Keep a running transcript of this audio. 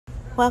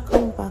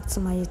Welcome back to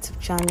my YouTube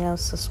channel.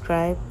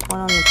 Subscribe, turn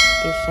on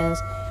notifications,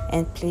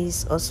 and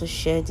please also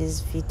share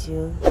this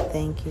video.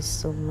 Thank you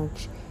so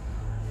much.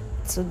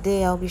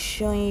 Today I'll be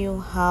showing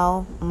you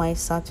how my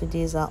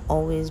Saturdays are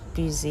always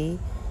busy.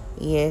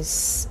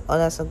 Yes,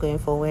 others are going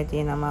for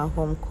wedding, I'm at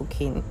home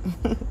cooking.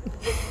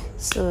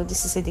 So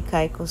this is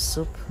Edikaikong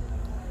soup,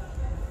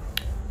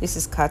 this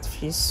is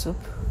catfish soup,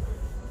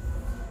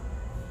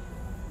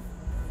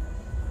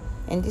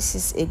 and this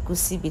is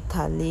Egusi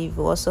bitter leaf.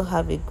 We also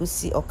have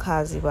Egusi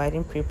okazi, but I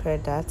didn't prepare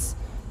that.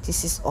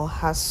 This is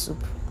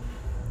Ohasoup.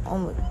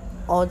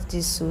 All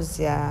these soups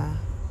are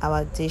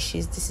our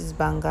dishes. This is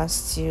Banga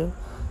stew.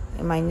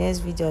 In my next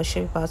video I'll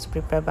show you how to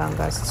prepare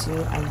Banga stew,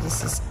 and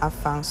this is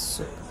Afang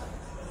soup.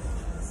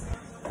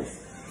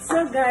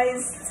 So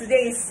guys,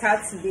 today is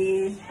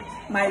Saturday,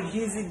 my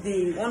busy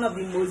day, one of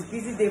the most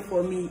busy day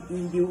for me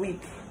in the week.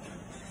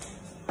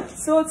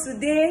 So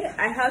today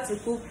I had to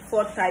cook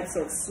 4 types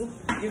of soup,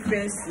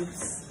 different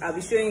soups. I'll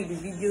be showing you the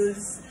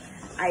videos.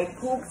 I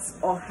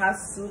cooked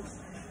Ohasoup,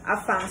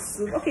 Afang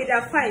soup. Okay,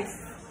 there are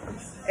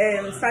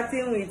 5.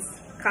 Starting with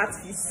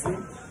catfish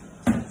soup,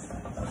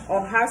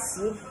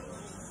 Ohasoup,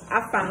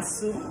 Afang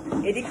soup,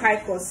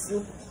 Edikaikong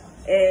soup,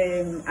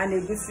 and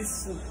Egusi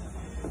soup.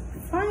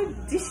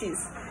 5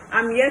 dishes.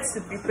 I'm yet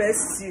to prepare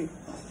stew.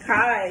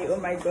 Hi, oh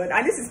my god,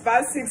 and this is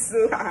part 6,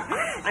 so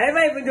I never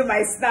even do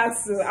my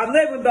snacks, so I've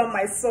not even done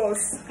my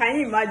sauce. Can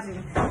you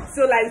imagine?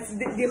 So like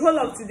the whole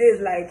of today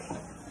is like,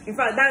 in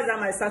fact, that's how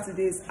my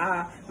Saturdays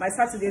are. My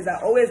Saturdays are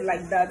always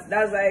like that.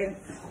 That's why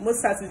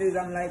most Saturdays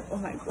I'm like, oh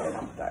my god,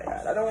 I'm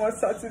tired, I don't want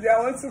Saturday, I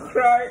want to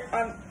cry.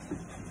 And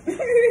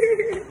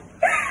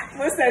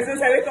most times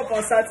since I wake up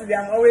on Saturday,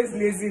 I'm always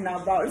lazy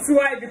about.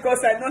 Why?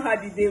 Because I know how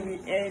the day will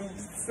end.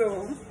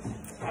 So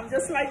I'm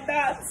just like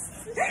that.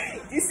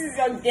 This is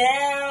your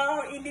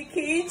girl in the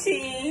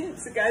kitchen.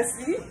 As you can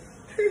see,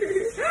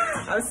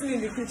 I'm still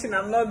in the kitchen.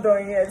 I'm not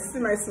done yet. See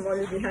my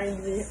smalley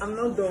behind me. I'm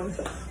not done.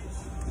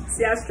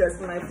 See how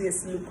stressed my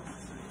face look.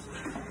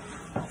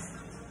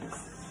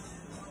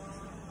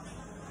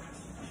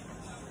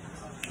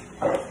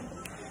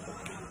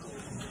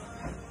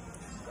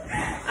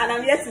 And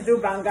I'm here to do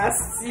Banga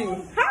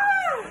stew.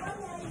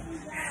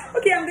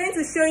 Okay, I'm going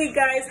to show you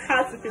guys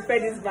how to prepare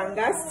this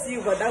Banga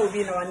stew, but that will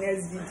be in our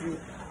next video.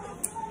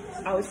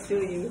 I'll show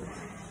you.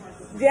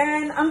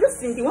 Then I'm just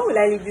thinking, when will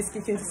I leave this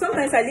kitchen?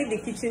 Sometimes I leave the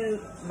kitchen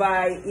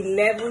by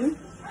 11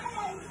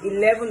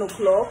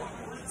 o'clock,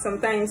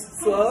 sometimes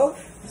 12,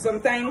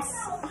 sometimes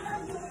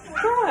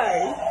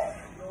 5.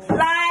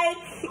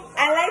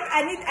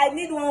 I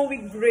need 1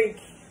 week break,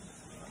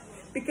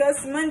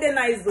 because Monday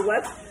night is the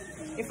what?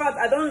 In fact,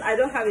 I don't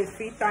have a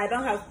free time. I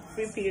don't have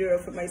free period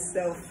for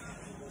myself.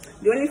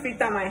 The only free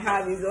time I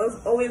have is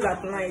always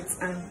at night,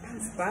 and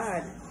that's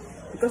bad,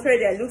 because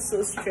already I look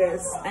so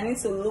stressed. I need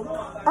to look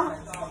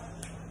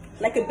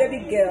like a baby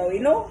girl, you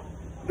know.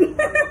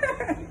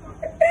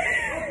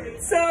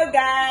 So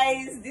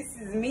guys, this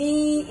is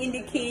me in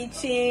the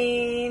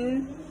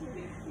kitchen.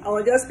 I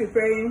was just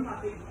preparing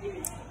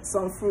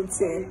some fruits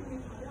here.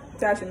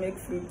 I should make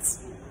fruit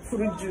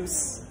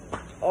juice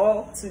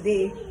all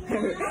today.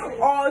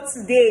 All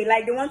today,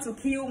 like they want to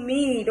kill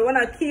me, they want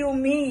to kill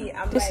me.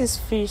 This is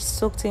fish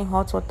soaked in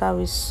hot water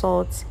with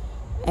salt,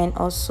 and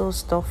also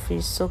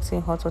stockfish soaked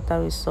in hot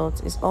water with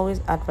salt. It's always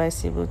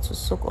advisable to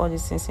soak all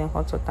these things in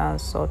hot water and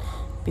salt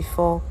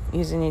before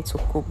using it to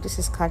cook. This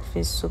is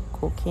catfish soup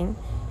cooking,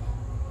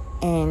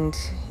 and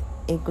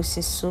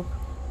Egusi soup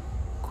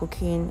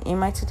cooking. In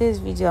my today's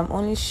video, I'm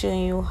only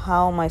showing you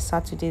how my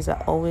Saturdays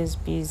are always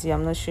busy.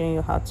 I'm not showing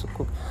you how to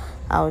cook.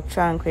 I'll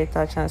try and create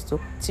a chance to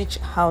teach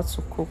how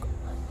to cook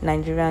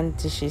Nigerian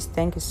dishes.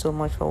 Thank you so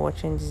much for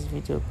watching this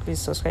video. Please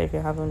subscribe if you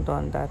haven't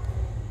done that.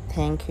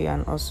 Thank you,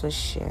 and also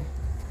share.